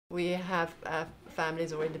We have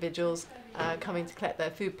families or individuals coming to collect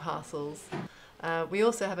their food parcels. We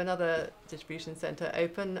also have another distribution centre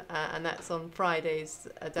open, and that's on Fridays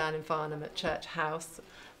down in Farnham at Church House,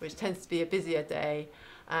 which tends to be a busier day.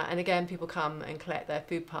 And again, people come and collect their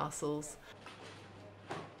food parcels.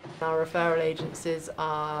 Our referral agencies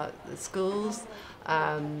are the schools,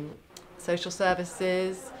 social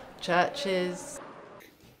services, churches.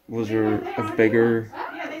 Was there a bigger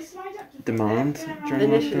demand during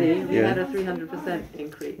Initially, we yeah. had a 300%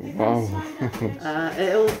 increase. Wow.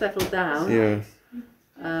 It all settled down. Yeah.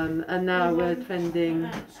 And now we're trending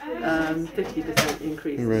 50%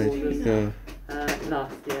 increase Right. more than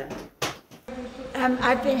last year.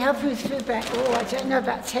 I've been helping with Foodbank, I don't know,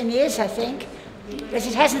 about 10 years I think, but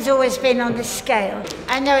it hasn't always been on this scale.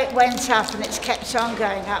 I know it went up and it's kept on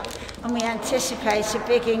going up, and we anticipate a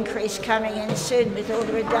big increase coming in soon with all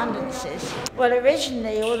the redundancies. Well,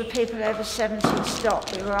 originally all the people over 70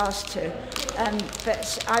 stopped, we were asked to,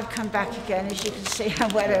 but I've come back again, as you can see.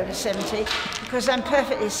 I'm well over 70, because I'm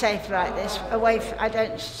perfectly safe like this, I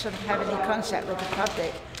don't sort of have any contact with the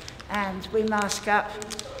public, and we mask up.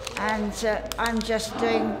 And I'm just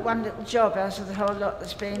doing one little job out of the whole lot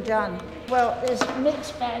that's being done. Well, there's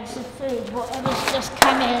mixed bags of food, whatever's just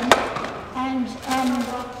come in, and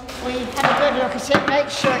we have a good look at it, make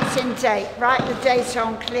sure it's in date, write the date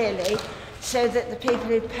on clearly, so that the people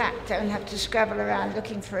who pack don't have to scrabble around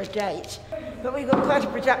looking for a date. But we've got quite a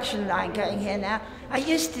production line going here now. I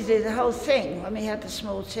used to do the whole thing when we had the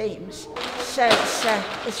small teams, so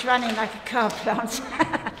it's running like a car plant.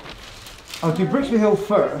 I'll do Brixby Hill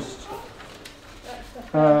first.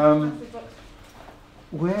 Where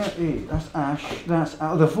is, that's ash, that's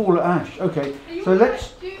the fall of ash. Okay, so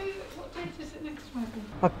let's... What date is it next month?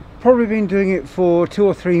 I've probably been doing it for 2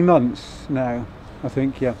 or 3 months now, I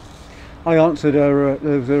think, yeah. I answered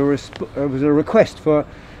there was a request for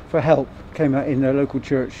help, came out in the local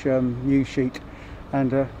church news sheet,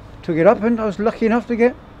 and took it up, and I was lucky enough to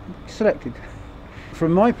get selected.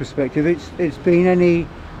 From my perspective, it's been any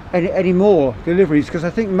more deliveries, because I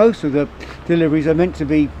think most of the deliveries are meant to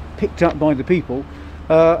be picked up by the people,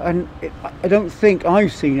 and I don't think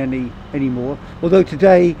I've seen any more, although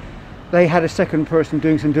today they had a second person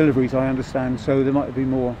doing some deliveries, I understand, so there might be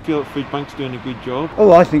more. I feel that Foodbank's doing a good job.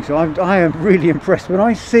 Oh, I think so. I am really impressed when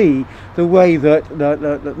I see the way that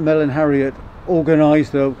Mel and Harriet organise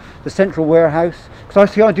the central warehouse,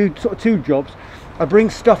 because I do sort of 2 jobs. I bring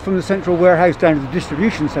stuff from the central warehouse down to the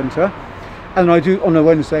distribution centre, and I do on a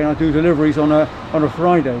Wednesday, and I do deliveries on a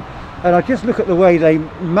Friday. And I just look at the way they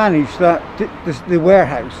manage the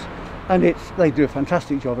warehouse, and they do a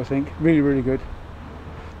fantastic job, I think. Really, really good.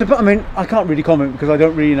 But I mean, I can't really comment because I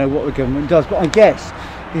don't really know what the government does, but I guess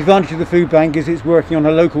the advantage of the food bank is it's working on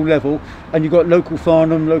a local level, and you've got local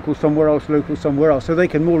Farnham, local somewhere else, so they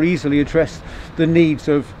can more easily address the needs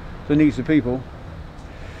of people.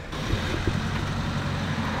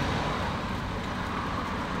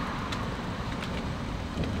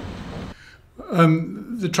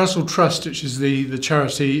 The Trussell Trust, which is the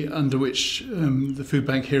charity under which the food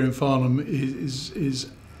bank here in Farnham is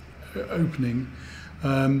opening,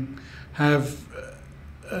 have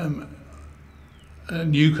a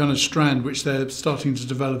new kind of strand which they're starting to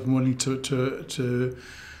develop and wanting to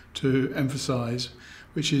emphasise,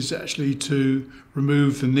 which is actually to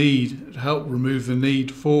help remove the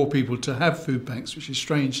need for people to have food banks, which is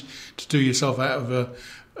strange to do yourself out of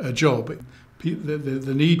a job.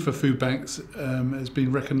 The need for food banks has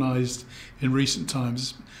been recognised in recent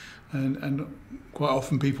times, and quite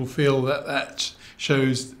often people feel that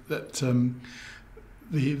shows that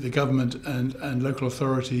the government and local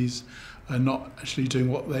authorities are not actually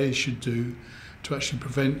doing what they should do to actually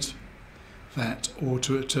prevent that, or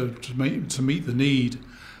to meet the need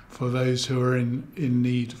for those who are in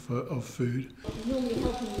need of food. Normally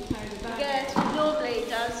helping you carry the bag. Yes, normally it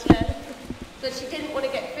does, yeah. But she didn't want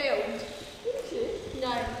to get filmed.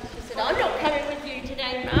 No, she said, I'm not coming with you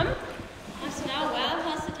today, Mum. I said, oh well.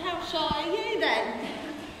 I said, how shy are you then?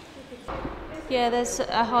 Yeah, there's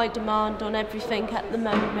a high demand on everything at the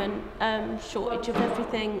moment, shortage of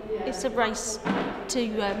everything. It's a race to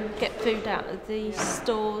get food out of the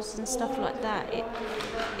stores and stuff like that.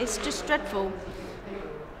 It's just dreadful.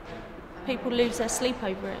 People lose their sleep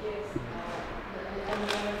over it.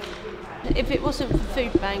 If it wasn't for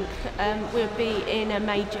Foodbank, we'd be in a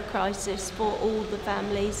major crisis for all the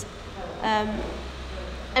families.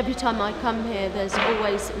 Every time I come here, there's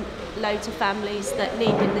always loads of families that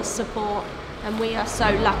need this support, and we are so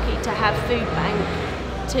lucky to have Foodbank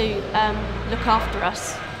to look after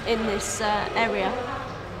us in this area.